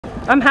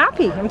I'm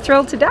happy. I'm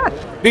thrilled to death.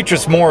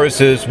 Beatrice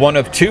Morris is one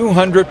of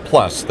 200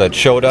 plus that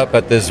showed up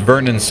at this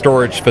Vernon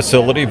storage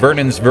facility.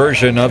 Vernon's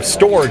version of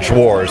Storage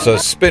Wars, a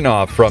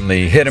spin-off from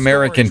the hit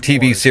American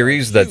TV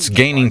series that's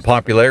gaining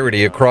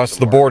popularity across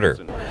the border.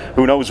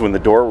 Who knows when the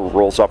door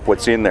rolls up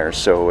what's in there,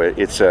 so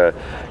it's a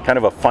kind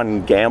of a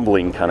fun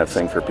gambling kind of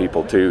thing for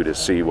people too, to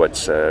see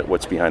what's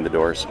behind the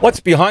doors. What's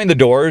behind the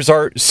doors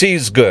are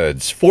seized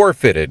goods,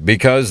 forfeited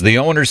because the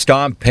owner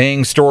stopped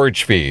paying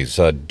storage fees,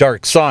 a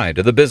dark side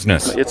of the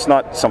business. It's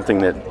not something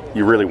that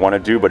you really want to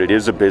do, but it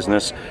is a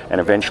business, and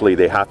eventually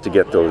they have to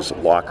get those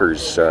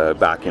lockers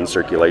back in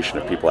circulation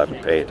if people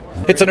haven't paid.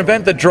 It's an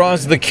event that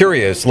draws the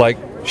curious, like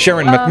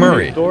Sharon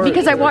McMurray.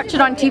 Because I watch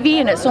it on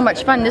TV and it's so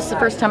much fun. This is the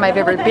first time I've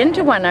ever been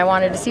to one. I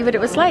wanted to see what it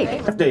was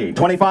like. 50,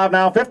 25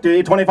 now,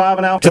 50,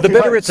 25 now. 50, to the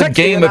bitter, it's a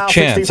game of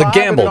chance, a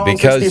gamble,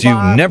 because you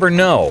never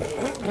know.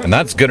 And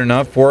that's good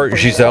enough for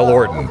Giselle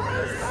Orden.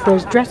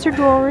 There's dresser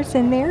drawers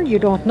in there. You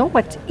don't know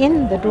what's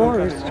in the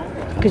drawers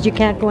because you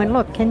can't go and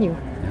look, can you?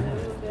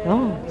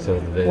 No. So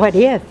what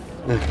if?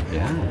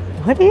 Yeah.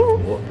 What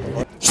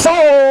if?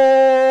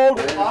 Sold!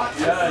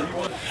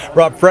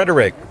 Rob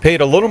Frederick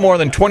paid a little more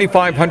than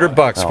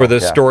 $2,500 for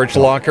this storage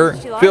locker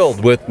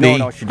filled with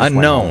the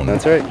unknown.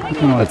 That's right.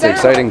 That's the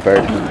exciting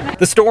part.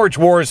 The Storage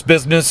Wars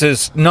business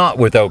is not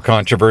without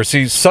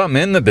controversies. Some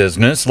in the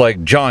business,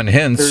 like John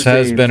Hintz,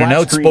 has been an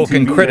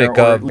outspoken critic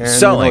of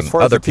selling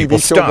other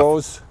people's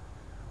stuff.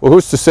 Well,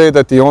 who's to say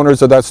that the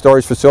owners of that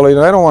storage facility,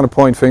 and I don't want to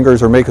point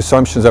fingers or make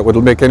assumptions that would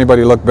make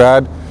anybody look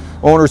bad,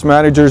 owners,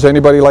 managers,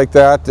 anybody like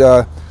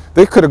that,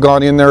 they could have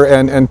gone in there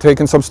and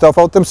taken some stuff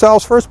out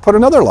themselves first, put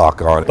another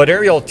lock on it. But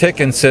Ariel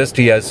Tick insists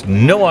he has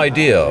no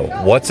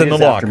idea what's in the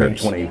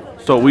lockers.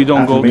 So we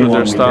don't go through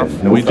their stuff.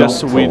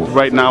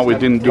 Right now we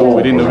didn't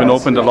even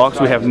open the locks.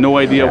 We have no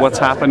idea what's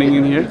happening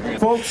in here.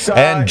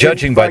 And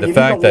judging by the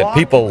fact that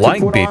people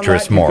like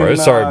Beatrice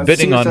Morris are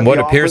bidding on what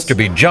appears to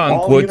be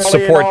junk would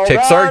support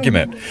Tick's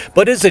argument.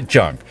 But is it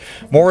junk?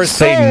 Morris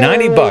paid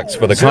 $90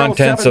 for the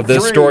contents of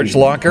this storage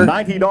locker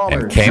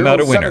and came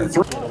out a winner.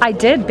 I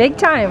did, big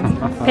time.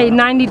 Paid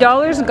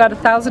 $90 and got a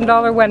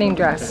 $1,000 wedding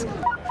dress.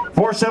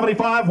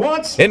 475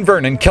 once. In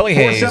Vernon, Kelly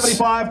Hayes,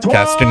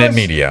 Castanet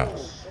Media.